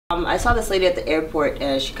I saw this lady at the airport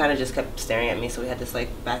and she kind of just kept staring at me, so we had this like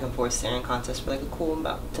back and forth staring contest for like a cool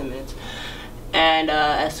about 10 minutes. And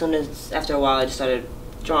after a while I just started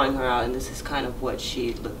drawing her out, and this is kind of what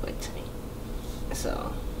she looked like to me.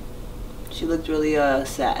 So she looked really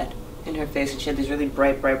sad in her face, and she had these really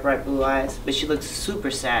bright blue eyes, but she looked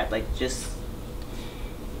super sad, like just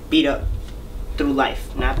beat up through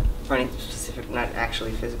life, not for any specific, not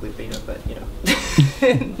actually physically beat up, but you know.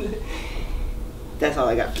 That's all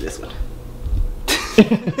I got for this one.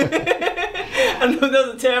 I know that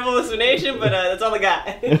was a terrible explanation, but that's all I got.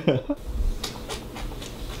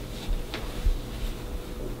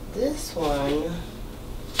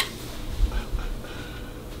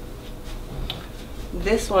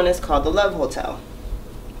 This one is called The Love Hotel.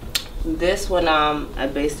 This one, I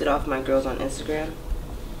based it off my girls on Instagram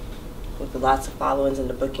with lots of followings and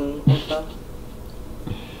the booking info.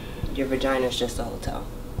 Your vagina is just a hotel.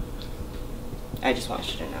 I just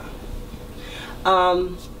want you to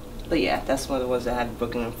know. But yeah, that's one of the ones that had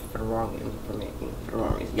booking for the wrong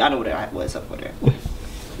reason. Y'all know what's up with her.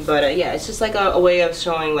 But yeah, it's just like a way of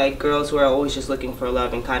showing like girls who are always just looking for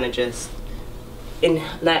love and kind of just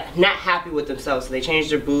not happy with themselves. So they change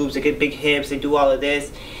their boobs, they get big hips, they do all of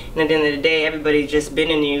this, and at the end of the day, everybody's just been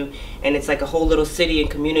in you, and it's like a whole little city and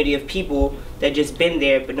community of people that just been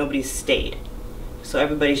there, but nobody's stayed. So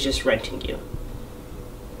everybody's just renting you.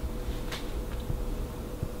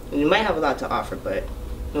 And you might have a lot to offer, but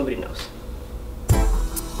nobody knows.